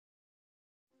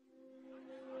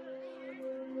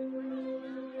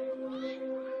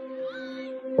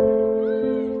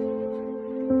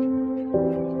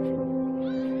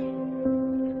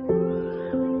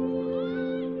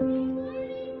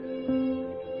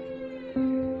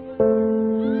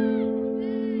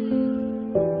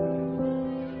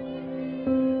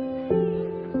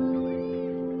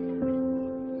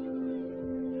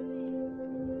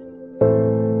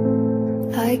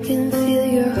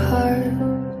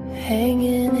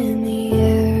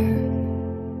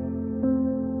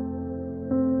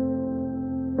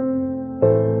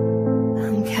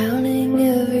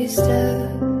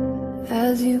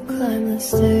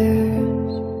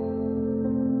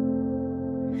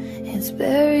It's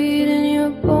buried in your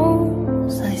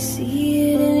bones. I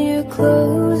see it in your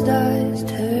closed eyes,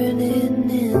 turning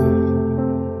in.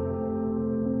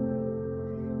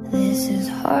 This is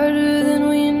harder than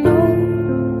we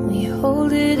know. We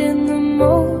hold it in the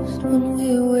most when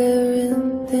we're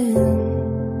wearing thin.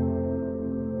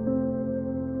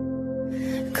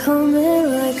 Coming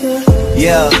like a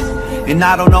and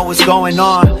I don't know what's going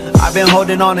on. I've been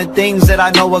holding on to things that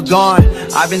I know are gone.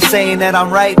 I've been saying that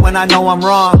I'm right when I know I'm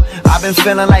wrong. I've been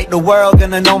feeling like the world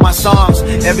gonna know my songs.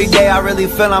 Every day I really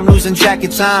feel I'm losing track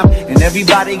of time, and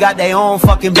everybody got their own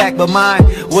fucking back but mine.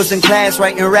 Was in class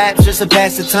writing raps just to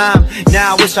pass the time.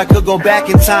 Now I wish I could go back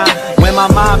in time, when my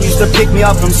mom used to pick me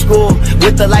up from school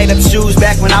with the light up shoes,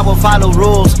 back when I would follow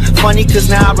rules. Funny cause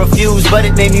now I refuse, but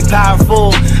it made me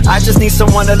powerful. I just need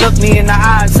someone to look me in the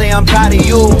eye and say I'm proud of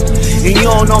you. And you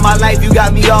don't know my life, you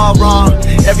got me all wrong.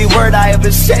 Every word I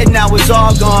ever said now is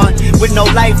all gone. With no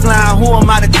lifeline, who am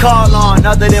I to call on?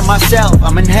 Other than myself,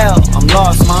 I'm in hell, I'm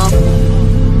lost, mom.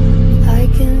 I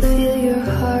can feel your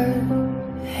heart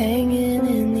hanging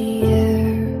in the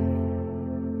air.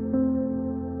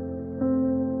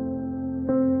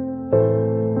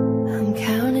 I'm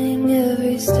counting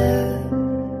every step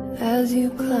as you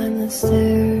climb the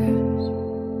stairs.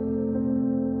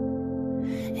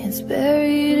 It's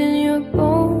buried in your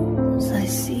bones. I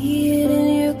see it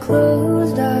in your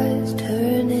closed eyes,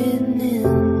 turning in.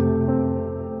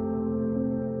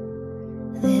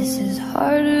 This is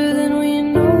harder than we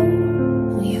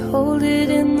know. We hold it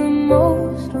in the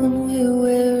most when we're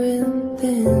wearing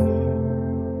thin.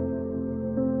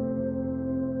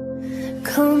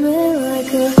 Coming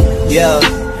like a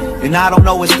and I don't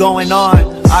know what's going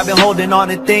on. I've been holding on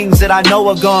to things that I know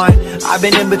are gone. I've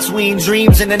been in between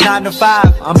dreams and a 9 to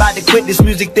 5. I'm about to quit this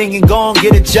music thing and go and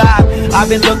get a job. I've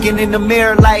been looking in the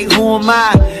mirror like, who am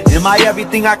I? Am I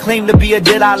everything I claim to be, or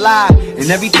did I lie?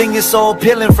 And everything is so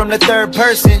appealing from the third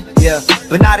person,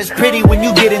 but not as pretty when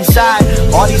you get inside.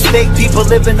 All these fake people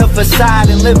living a facade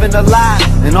and living a lie,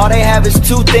 and all they have is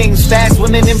two things: fast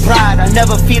women and pride. I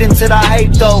never feed into the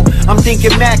hype though. I'm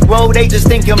thinking macro, they just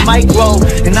thinking micro.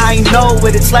 And I ain't know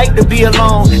what it's like to be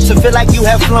alone, to feel like you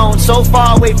have flown so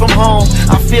far away from home.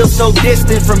 I feel so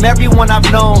distant from everyone I've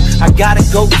known. I gotta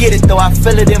go get it though, I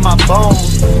feel it in my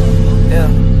bones.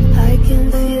 I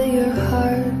can feel your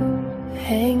heart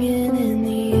hanging in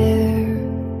the air.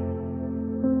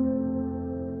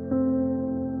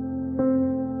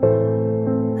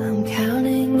 I'm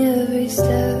counting every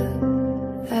step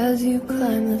as you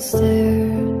climb the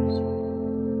stairs.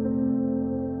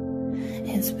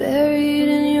 It's buried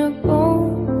in your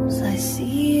bones. I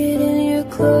see it in your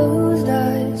closed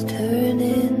eyes,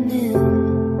 turning in.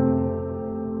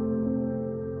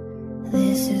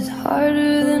 This is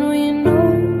harder than we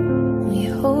know. We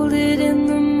hold it in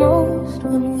the most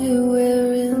when we're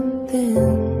wearing thin.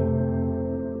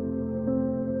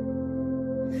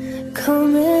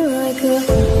 Coming like a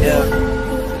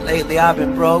Lately I've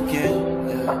been broken.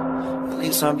 At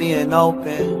least I'm being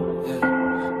open.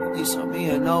 At least I'm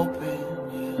being open.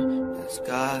 It's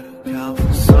gotta count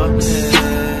for something.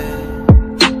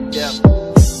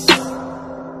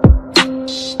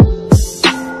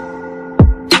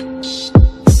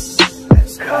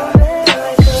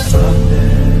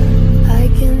 I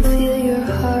can feel your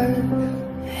heart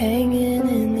hanging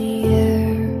in the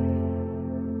air.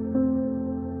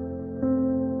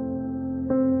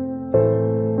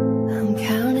 I'm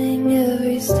counting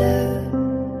every step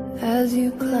as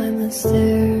you climb the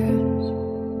stairs.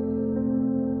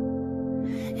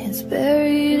 It's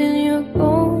buried in your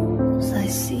bones. I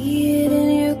see it in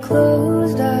your clothes.